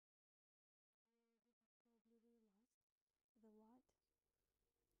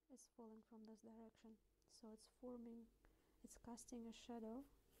is falling from this direction, so it's casting a shadow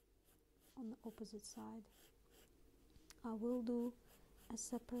on the opposite side. I will do a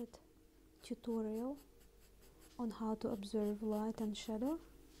separate tutorial on how to observe light and shadow.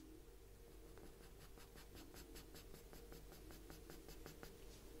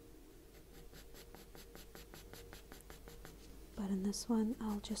 But in this one,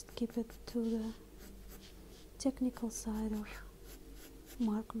 I'll just keep it to the technical side of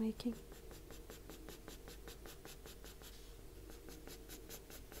mark making.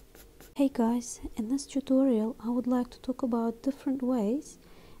 Hey guys, in this tutorial I would like to talk about different ways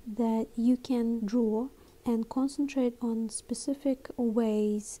that you can draw and concentrate on specific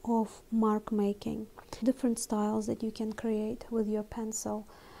ways of mark making, different styles that you can create with your pencil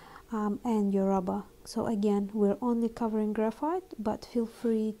and your rubber. So again, we're only covering graphite, but feel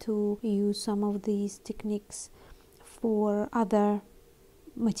free to use some of these techniques for other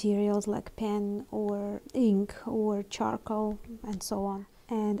materials like pen or ink or charcoal and so on.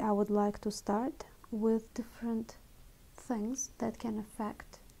 And I would like to start with different things that can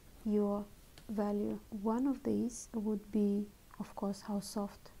affect your value. One of these would be, of course, how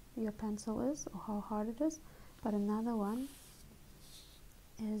soft your pencil is or how hard it is, but another one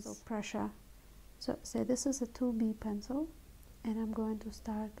is pressure. So say this is a 2B pencil, and I'm going to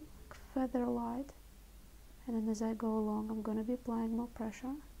start feather light, and then as I go along I'm going to be applying more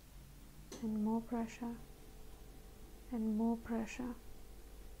pressure and more pressure and more pressure.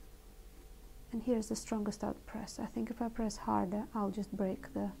 And here's the strongest I'd press. I think if I press harder I'll just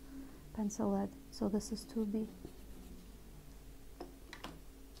break the pencil lead. So this is 2B.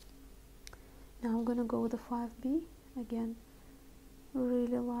 Now I'm going to go with the 5B again,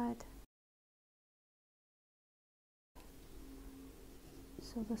 really light.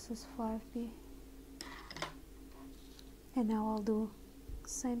 So this is 5B. And now I'll do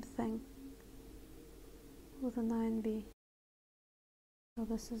same thing with a 9B. So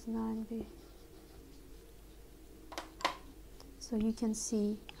this is 9B. So you can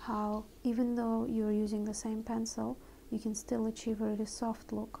see how even though you're using the same pencil, you can still achieve a really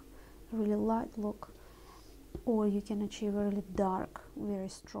soft look, a really light look, or you can achieve a really dark, very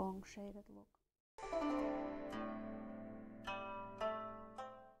strong shaded look.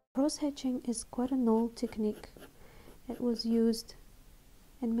 Cross-hatching is quite an old technique. It was used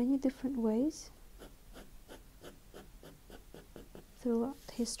in many different ways throughout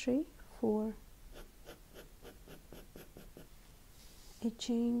history for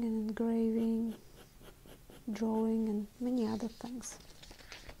etching and engraving, drawing, and many other things.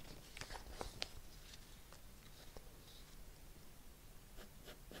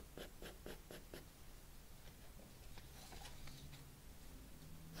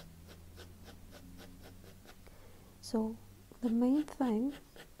 So the main thing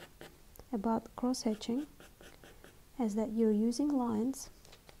about cross-hatching is that you're using lines,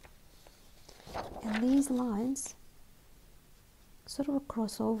 and these lines sort of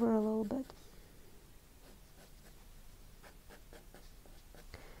cross over a little bit.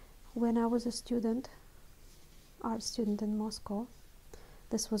 When I was a student, art student in Moscow,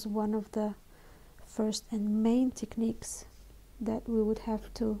 this was one of the first and main techniques that we would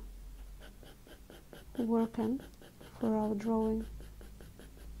have to work on for our drawing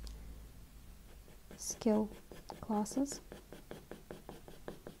skill classes.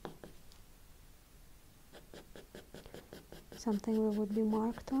 Something we would be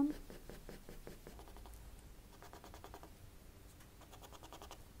marked on.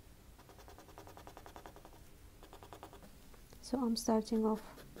 So I'm starting off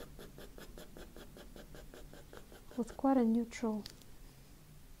with quite a neutral,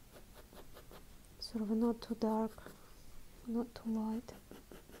 sort of a not too dark, not too light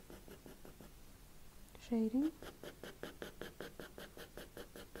shading.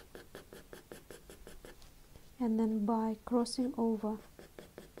 And then by crossing over,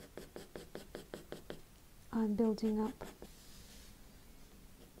 I'm building up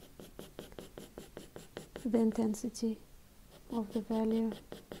the intensity of the value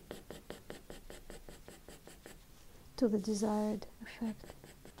to the desired effect.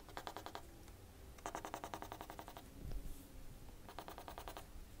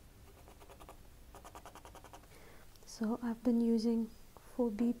 So I've been using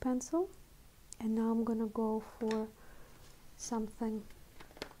 4B pencil, and now I'm gonna go for something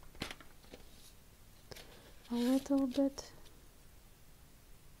a little bit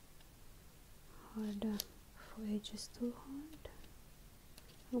harder. 4H is too hard.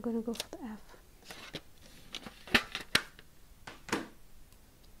 I'm gonna go for the F.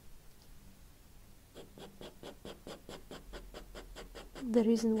 The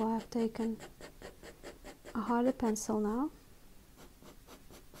reason why I've taken a harder pencil now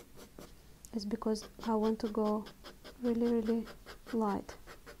is because I want to go really light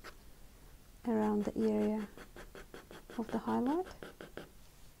around the area of the highlight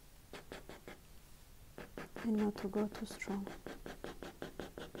and not to go too strong.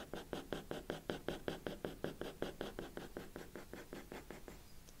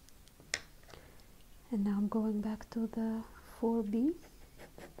 And now I'm going back to the 4B.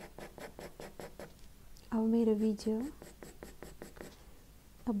 I've made a video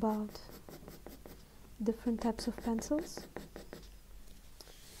about different types of pencils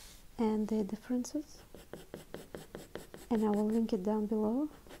and their differences, and I will link it down below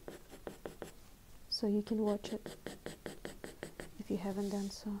so you can watch it if you haven't done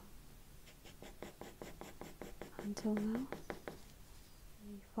so until now.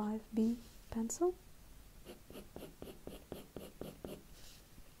 A 5B pencil.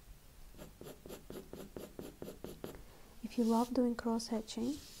 If you love doing cross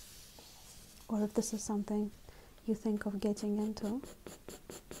hatching, or if this is something you think of getting into,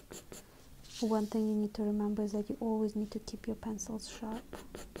 one thing you need to remember is that you always need to keep your pencils sharp.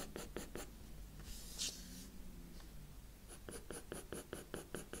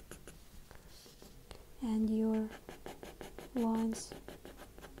 And your lines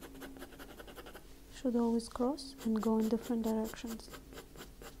should always cross and go in different directions.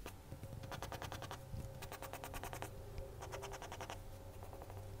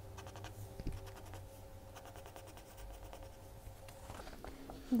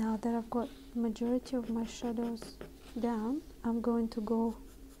 Now that I've got majority of my shadows down, I'm going to go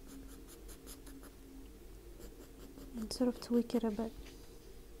and sort of tweak it a bit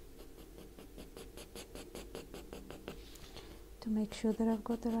to make sure that I've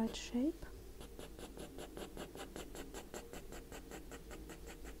got the right shape.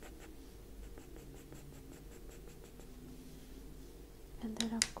 And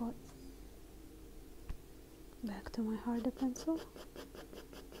then I've got back to my harder pencil.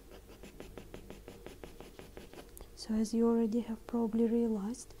 So as you already have probably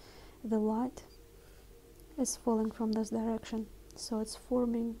realized, the light is falling from this direction, so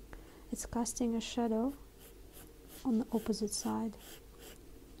it's casting a shadow on the opposite side.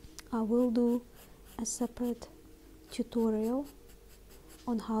 I will do a separate tutorial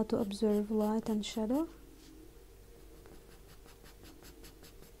on how to observe light and shadow.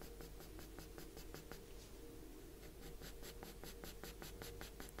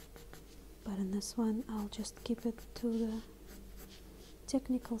 But in this one, I'll just keep it to the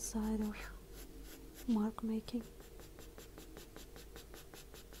technical side of mark making.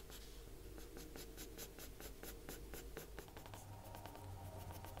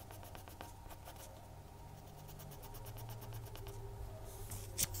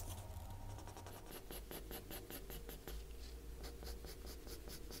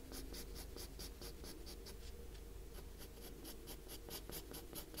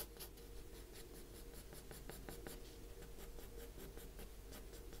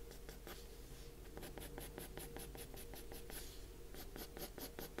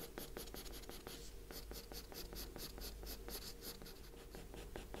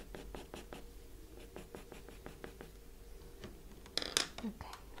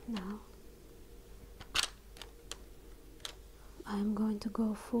 Now I'm going to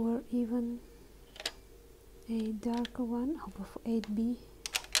go for even a darker one. I'll go for 8B.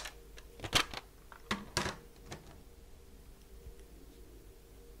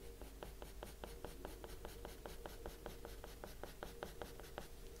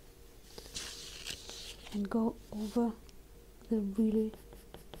 And go over the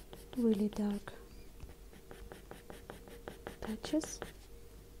really dark patches.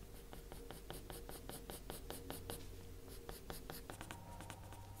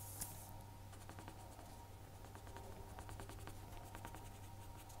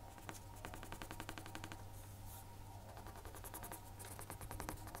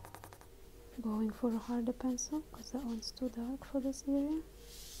 Going for a harder pencil because that one's too dark for this area.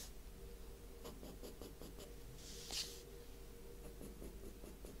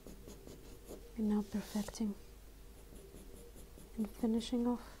 And now perfecting and finishing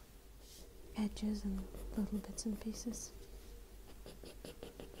off edges and little bits and pieces.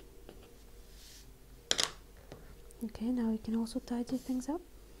 Okay, now you can also tidy things up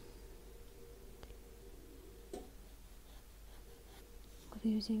with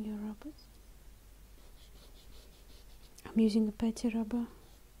using your rubbers. I'm using a petty rubber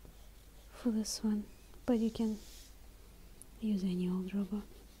for this one, but you can use any old rubber.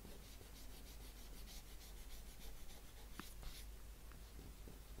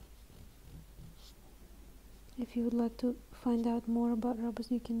 if you would like to find out more about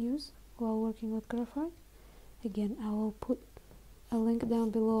rubbers you can use while working with graphite. Again, I will put a link down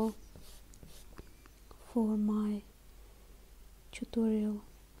below for my tutorial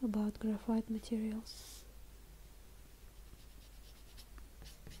about graphite materials.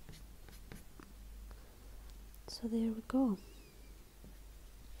 So there we go.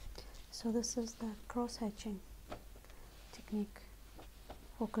 So this is the cross-hatching technique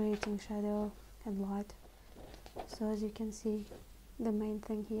for creating shadow and light. So as you can see, the main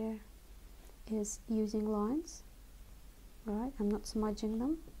thing here is using lines, right? I'm not smudging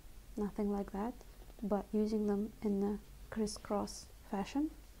them, nothing like that, but using them in a crisscross fashion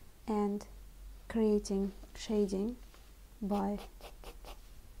and creating shading by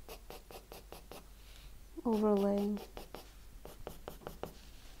overlaying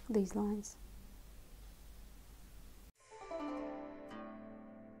these lines.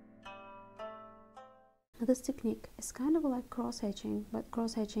 This technique is kind of like cross-hatching, but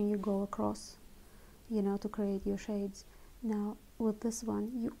cross-hatching you go across, you know, to create your shades. Now with this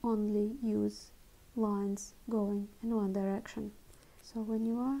one you only use lines going in one direction. So when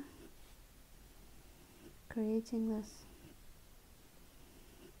you are creating this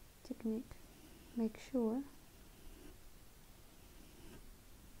technique, make sure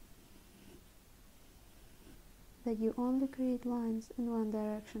that you only create lines in one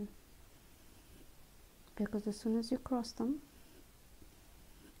direction, because as soon as you cross them,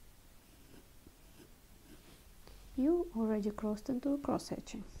 you already crossed into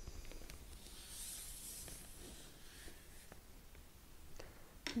cross-hatching.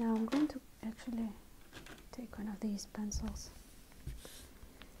 Now I'm going to actually take one of these pencils.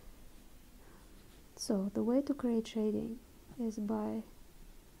 So the way to create shading is by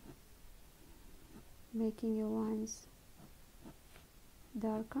making your lines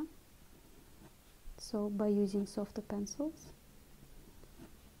darker, so by using softer pencils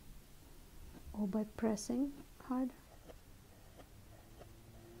or by pressing hard.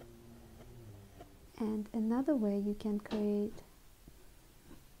 And another way you can create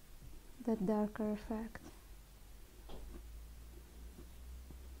that darker effect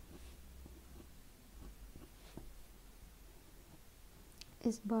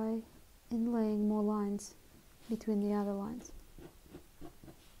is by inlaying more lines between the other lines.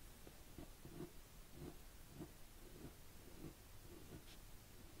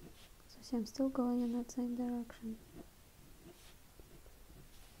 So see, I'm still going in that same direction.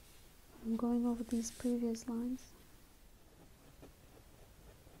 I'm going over these previous lines,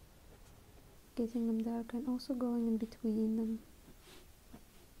 getting them darker, and also going in between them.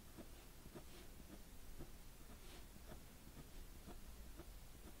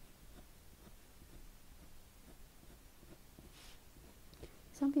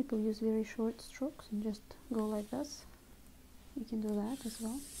 Some people use very short strokes and just go like this. You can do that as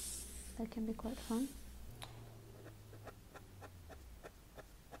well. That can be quite fun.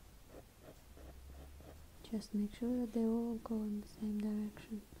 Just make sure that they all go in the same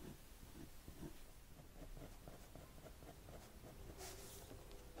direction.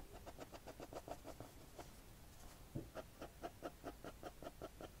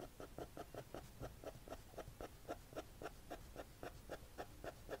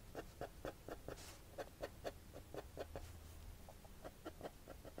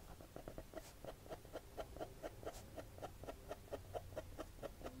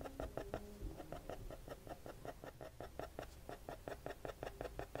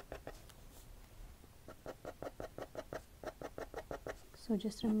 So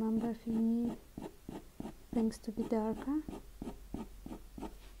just remember, if you need things to be darker,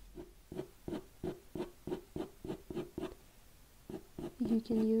 you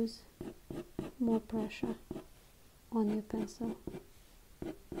can use more pressure on your pencil.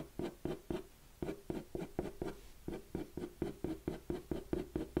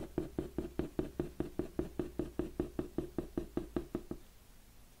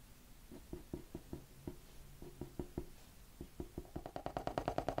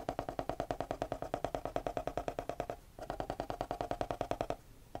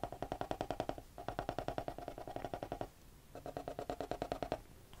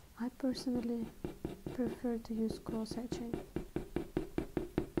 I personally prefer to use cross-hatching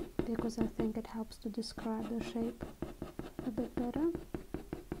because I think it helps to describe the shape a bit better.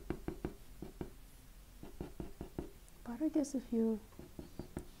 But I guess if you're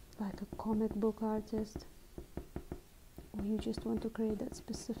like a comic book artist, or you just want to create that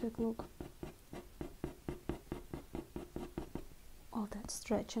specific look, all that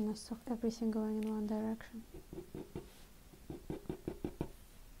stretchiness of everything going in one direction,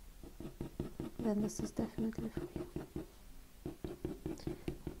 then this is definitely for you.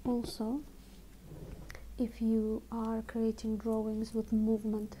 Also, if you are creating drawings with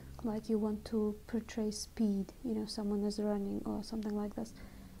movement, like you want to portray speed, you know, someone is running or something like this,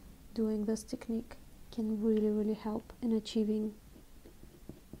 doing this technique can really help in achieving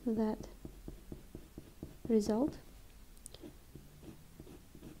that result.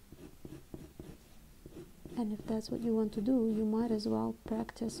 And if that's what you want to do, you might as well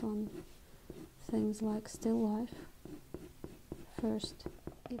practice on things like still life first.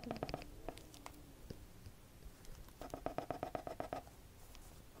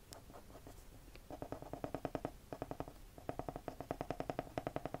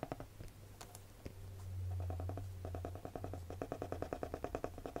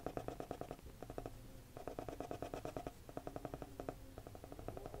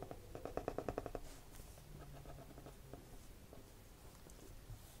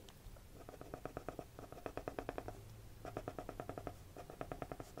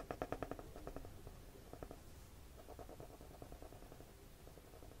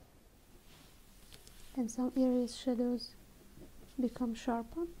 In some areas shadows become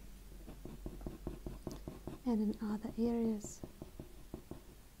sharper, and in other areas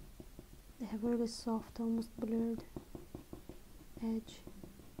they have really soft, almost blurred edge.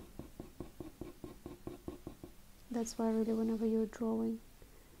 That's why really whenever you're drawing,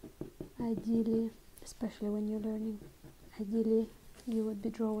 ideally, especially when you're learning, ideally you would be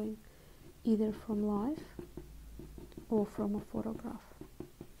drawing either from life or from a photograph.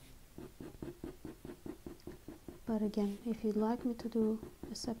 But again, if you'd like me to do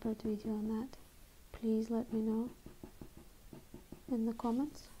a separate video on that, please let me know in the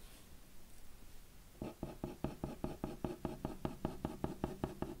comments.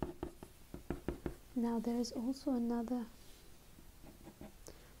 Now there is also another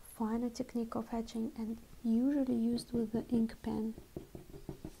finer technique of etching, and usually used with the ink pen.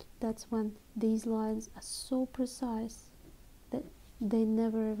 That's when these lines are so precise that they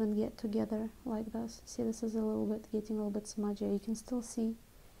never even get together like this. See, this is a little bit getting a little bit smudgy. You can still see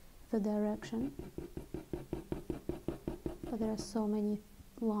the direction, but there are so many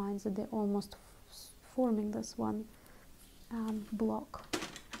lines that they're almost forming this one block.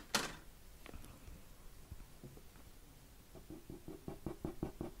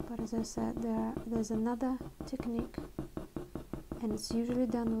 But as I said, there's another technique, and it's usually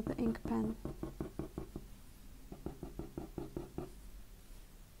done with the ink pen.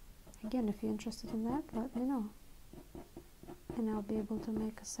 Again, if you're interested in that, let me know, and I'll be able to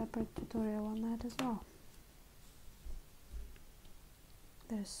make a separate tutorial on that as well.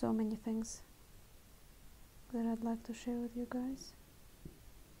 There's so many things that I'd like to share with you guys.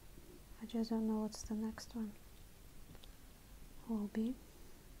 I just don't know what's the next one will be,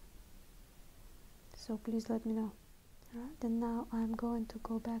 so please let me know. Alright, and now I'm going to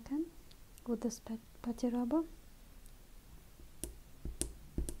go back in with this putty rubber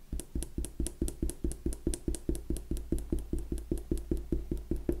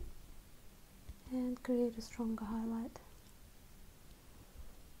and create a stronger highlight.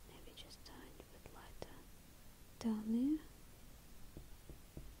 Maybe just a tiny bit lighter down there.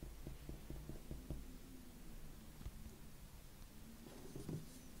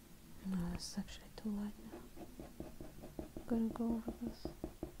 No, it's actually too light now. I'm gonna go over this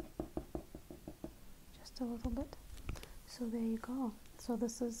just a little bit. So there you go. So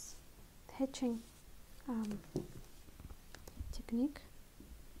this is hatching technique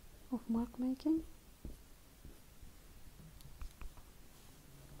of mark making.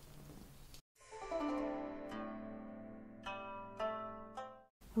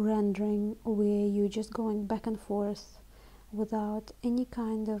 Rendering, where you're just going back and forth without any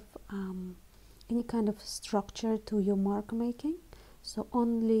kind of structure to your mark making. So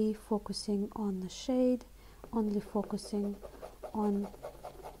only focusing on the shade, only focusing on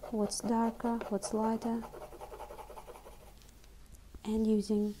what's darker, what's lighter, and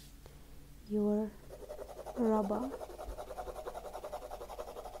using your rubber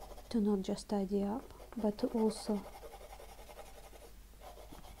to not just tidy up, but to also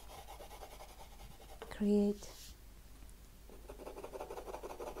create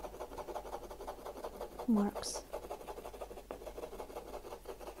marks.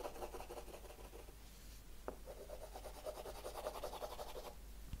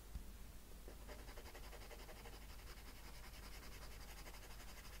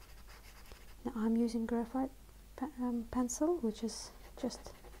 Now I'm using graphite pencil, which is just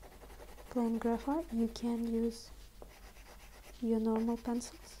plain graphite. You can use your normal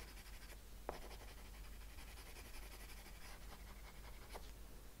pencils.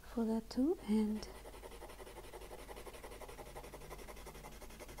 for that too, and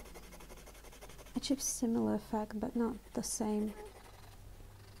achieves similar effect but not the same.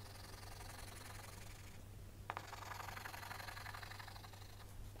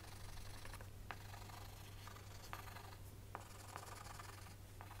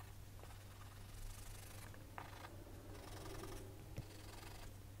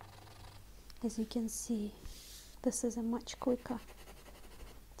 As you can see, this is a much quicker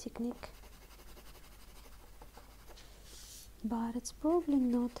technique, but it's probably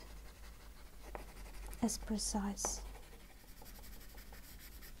not as precise.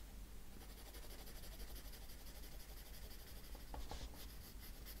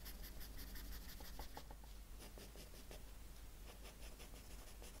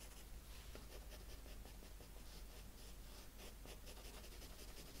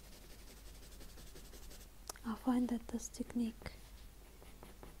 I find that this technique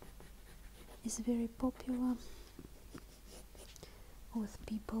is very popular with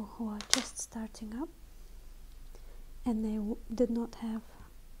people who are just starting up and they did not have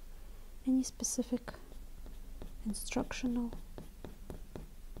any specific instructional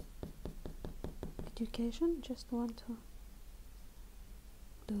education, just want to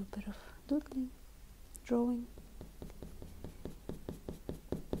do a bit of doodling, drawing.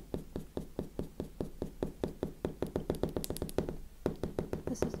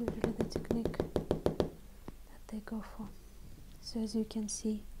 This is usually the technique that they go for. So as you can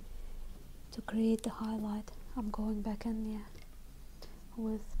see, to create the highlight, I'm going back in there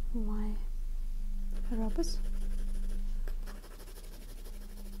with my rubbers.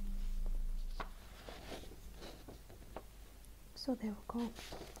 So there we go.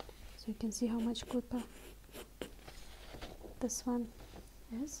 So you can see how much quicker this one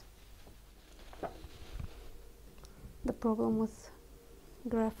is. The problem with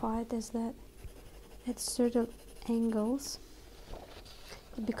graphite is that at certain angles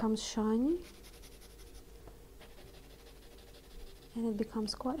it becomes shiny and it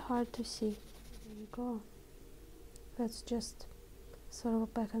becomes quite hard to see. There you go. That's just sort of a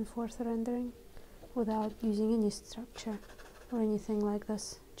back and forth rendering without using any structure or anything like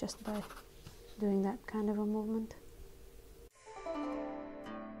this, just by doing that kind of a movement.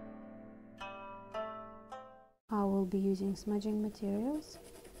 I will be using smudging materials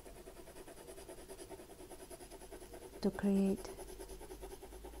to create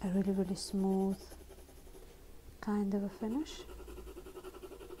a really smooth kind of a finish.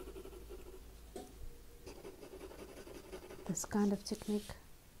 This kind of technique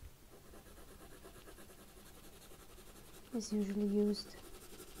is usually used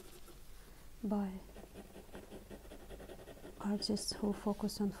by artists who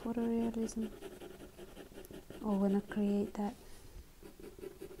focus on photorealism or want to create that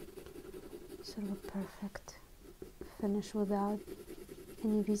sort of a perfect finish without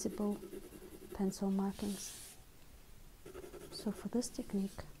any visible pencil markings. So for this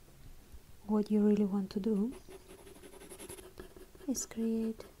technique, what you really want to do is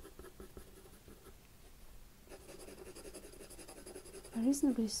create a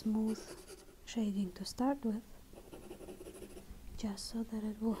reasonably smooth shading to start with, just so that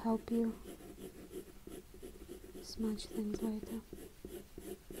it will help you smudge things later.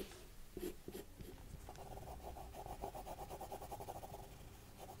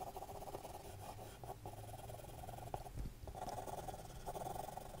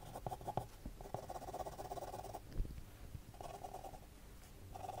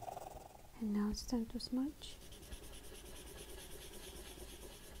 And now it's time to smudge.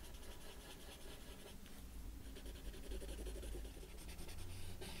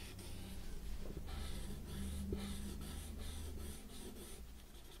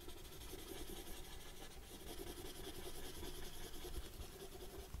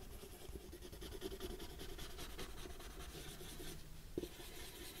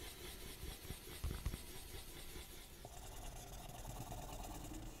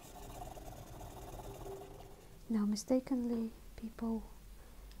 Now, mistakenly, people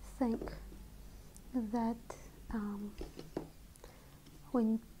think that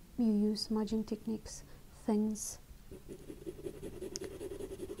when you use smudging techniques, things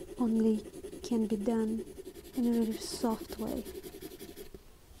only can be done in a really soft way.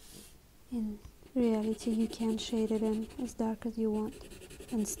 In reality, you can shade it in as dark as you want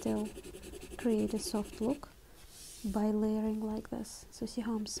and still create a soft look by layering like this. So see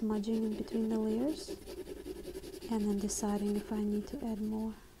how I'm smudging in between the layers? And then deciding if I need to add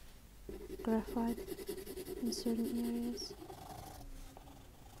more graphite in certain areas.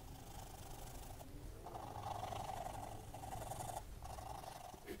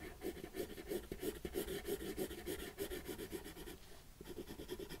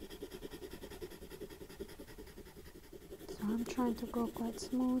 trying to go quite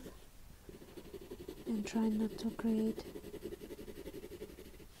smooth and trying not to create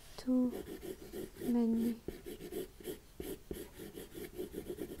too many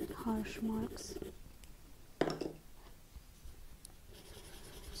harsh marks,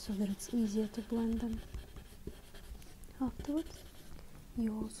 so that it's easier to blend them afterwards.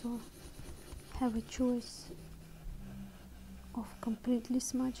 You also have a choice of completely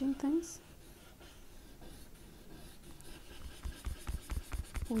smudging things,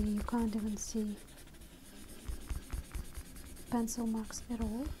 where you can't even see pencil marks at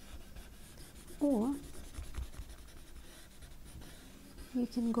all, or you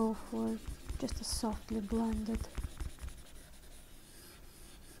can go for just a softly blended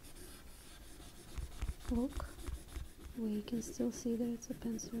look, where you can still see that it's a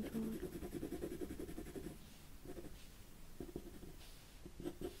pencil drawing.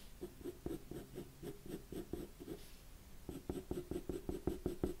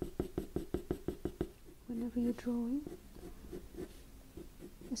 Whenever you're drawing,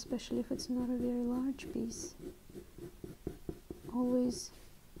 especially if it's not a very large piece, always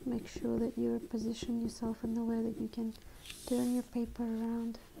make sure that you position yourself in the way that you can turn your paper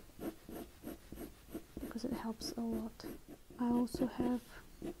around, because it helps a lot. I also have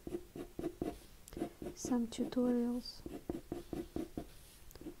some tutorials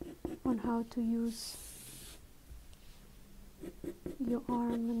on how to use your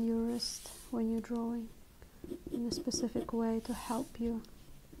arm and your wrist when you're drawing in a specific way to help you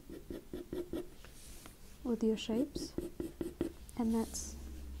with your shapes, and that's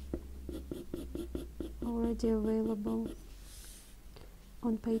already available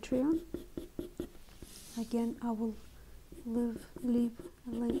on Patreon. Again, I will leave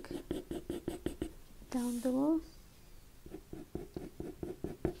a link down below,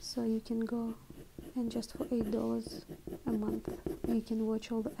 so you can go, and just for $8 a month you can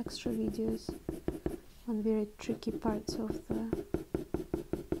watch all the extra videos on very tricky parts of the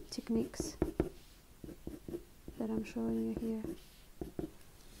techniques that I'm showing you here,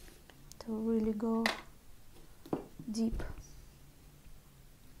 to really go deep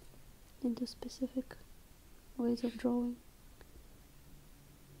into specific ways of drawing.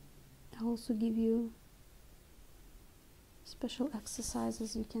 I also give you special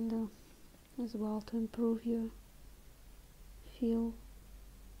exercises you can do as well to improve your feel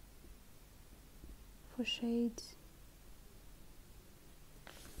for shades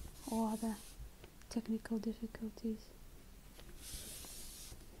or other technical difficulties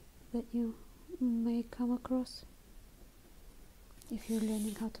that you may come across if you're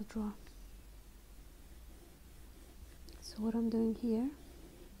learning how to draw. So what I'm doing here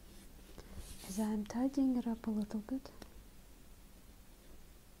is I'm tidying it up a little bit,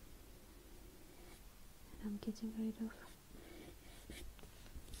 and I'm getting rid of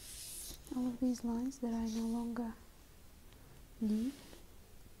all of these lines that I no longer need,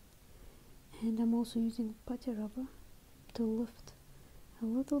 and I'm also using putty rubber to lift a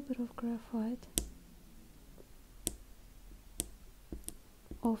little bit of graphite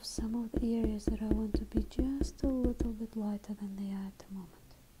off some of the areas that I want to be just a little bit lighter than they are at the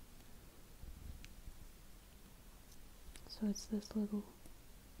moment. So it's this little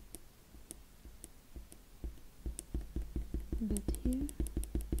bit here.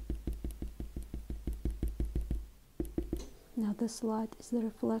 Now this light is the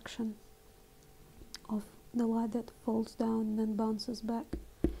reflection of the light that falls down and then bounces back.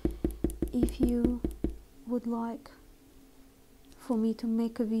 If you would like for me to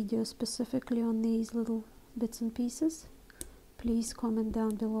make a video specifically on these little bits and pieces, please comment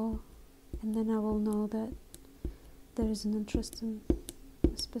down below, and then I will know that there is an interest in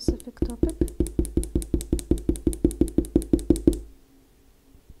a specific topic.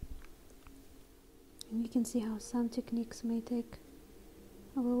 And you can see how some techniques may take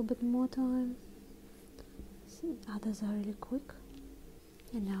a little bit more time, others are really quick.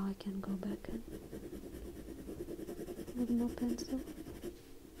 And now I can go back in with more pencil.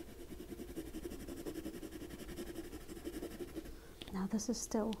 Now this is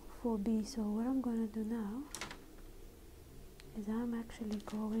still 4B, so what I'm going to do now is I'm actually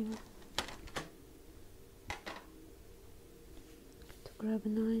going to grab a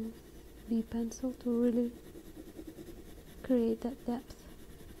 9B pencil to really create that depth.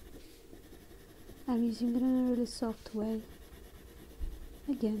 I'm using it in a really soft way,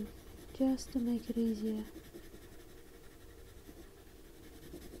 again, just to make it easier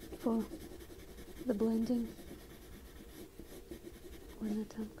for the blending when the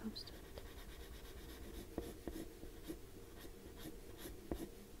time comes to it.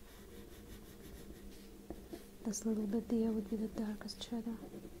 this little bit there would be the darkest shadow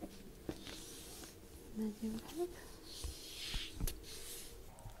that you would have.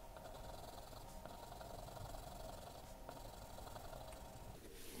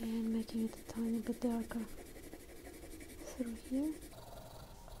 And making it a tiny bit darker through here.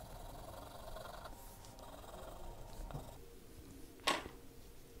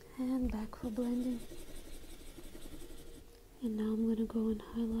 And back for blending. And now I'm going to go and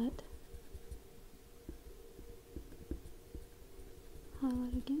highlight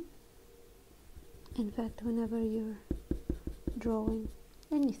again. In fact, whenever you're drawing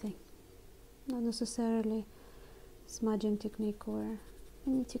anything, not necessarily smudging technique or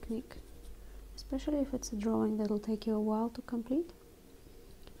any technique, especially if it's a drawing that'll take you a while to complete,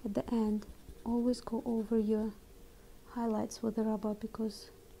 at the end always go over your highlights with the rubber,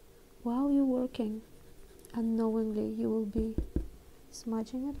 because while you're working, unknowingly you will be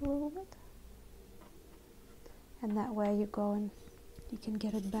smudging it a little bit, and that way you go and you can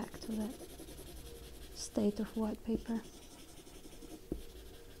get it back to that state of white paper.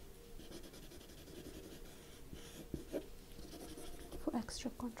 For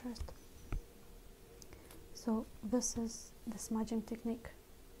extra contrast. So this is the smudging technique,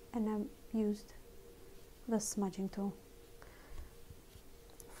 and I used this smudging tool.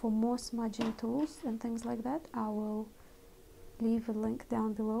 For more smudging tools and things like that, I will leave a link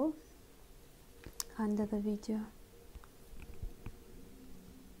down below under the video.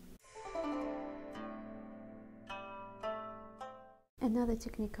 Another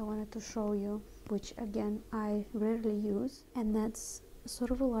technique I wanted to show you, which again I rarely use, and that's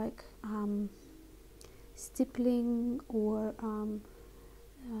sort of like stippling or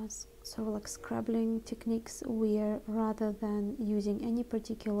sort of like scrabbling techniques, where rather than using any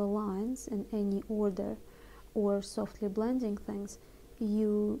particular lines in any order or softly blending things,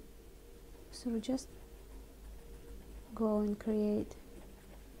 you sort of just go and create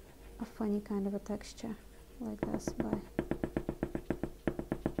a funny kind of a texture like this by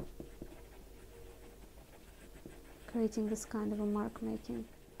creating this kind of a mark making.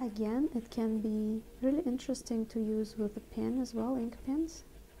 Again, it can be really interesting to use with a pen as well, ink pens.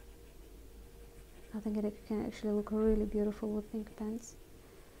 I think it can actually look really beautiful with ink pens.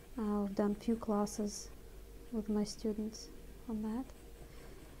 I've done few classes with my students on that.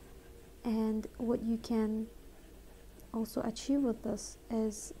 And what you can also achieve with this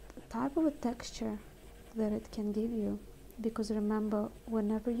is the type of a texture that it can give you. Because remember,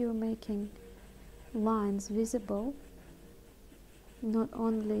 whenever you're making lines visible, not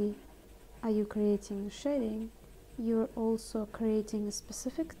only are you creating shading, you're also creating a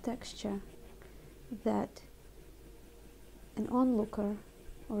specific texture that an onlooker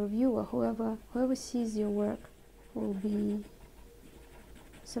or a viewer, whoever sees your work, will be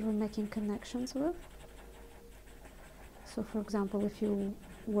sort of making connections with. So for example, if you're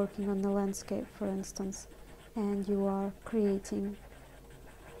working on the landscape, for instance, and you are creating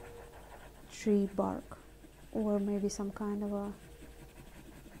tree bark or maybe some kind of a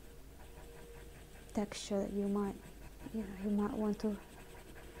texture that you might want to,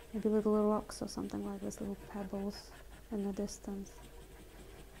 maybe little rocks or something like this, little pebbles in the distance.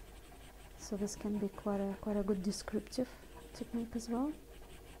 So this can be quite a good descriptive technique as well.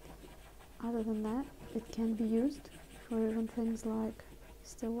 Other than that, it can be used for even things like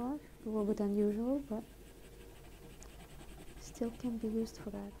still life, a little bit unusual, but still can be used for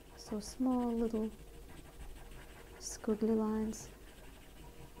that. So small little squiggly lines.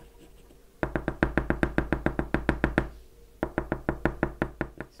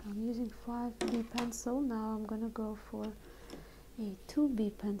 So I'm using 5B pencil. Now I'm gonna go for a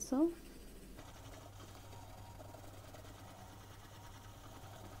 2B pencil.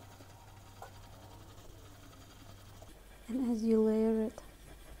 And as you layer it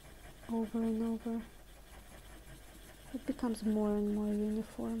over and over, it becomes more and more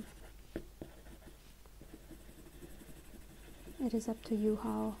uniform. It is up to you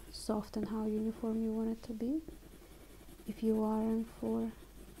how soft and how uniform you want it to be. If you are in for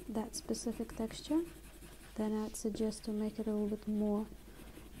that specific texture, then I'd suggest to make it a little bit more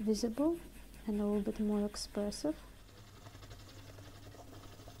visible and a little bit more expressive.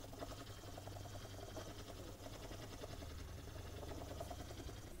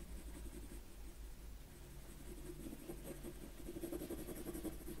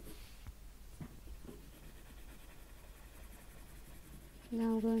 Now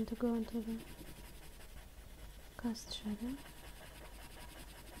I'm going to go into the cast shadow,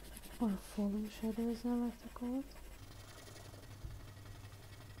 or falling shadow as I like to call it.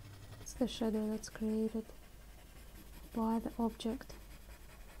 It's the shadow that's created by the object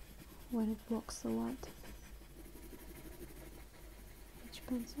when it blocks the light.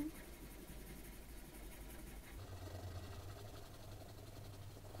 pencil.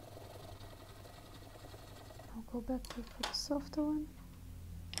 I'll go back to for the softer one.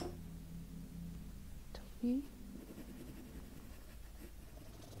 2B.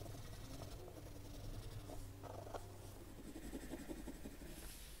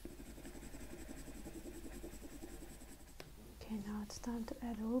 Okay, now it's time to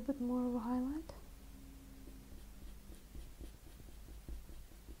add a little bit more of a highlight.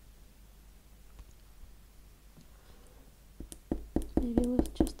 Maybe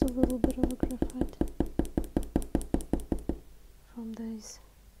with just a little bit of a graphite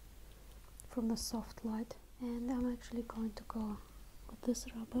from the soft light. And I'm actually going to go with this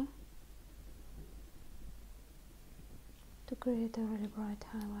rubber to create a really bright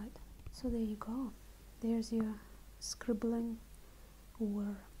highlight. So there you go. There's your scribbling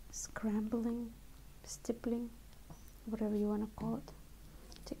or scrambling, stippling, whatever you want to call it,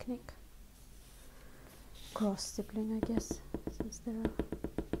 technique. Cross stippling, I guess, since there are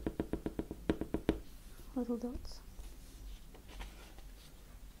little dots.